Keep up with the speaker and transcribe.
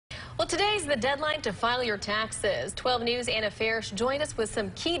Well, today's the deadline to file your taxes. 12 News' Anna Farish joined us with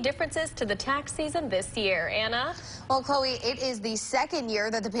some key differences to the tax season this year. Anna? Well, Chloe, it is the second year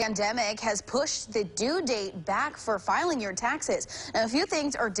that the pandemic has pushed the due date back for filing your taxes. Now, a few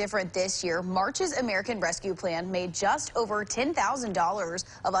things are different this year. March's American Rescue Plan made just over $10,000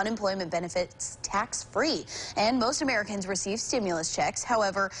 of unemployment benefits tax-free. And most Americans receive stimulus checks.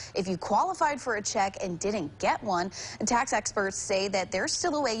 However, if you qualified for a check and didn't get one, tax experts say that there's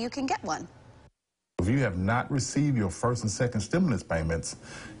still a way you can get one. If you have not received your first and second stimulus payments,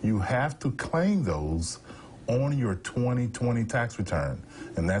 you have to claim those on your 2020 tax return,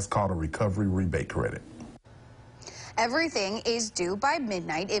 and that's called a recovery rebate credit. Everything is due by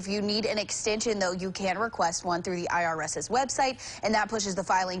midnight. If you need an extension, though, you can request one through the IRS's website, and that pushes the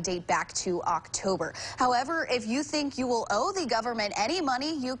filing date back to October. However, if you think you will owe the government any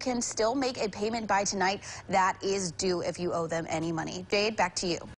money, you can still make a payment by tonight. That is due if you owe them any money. Jade, back to you.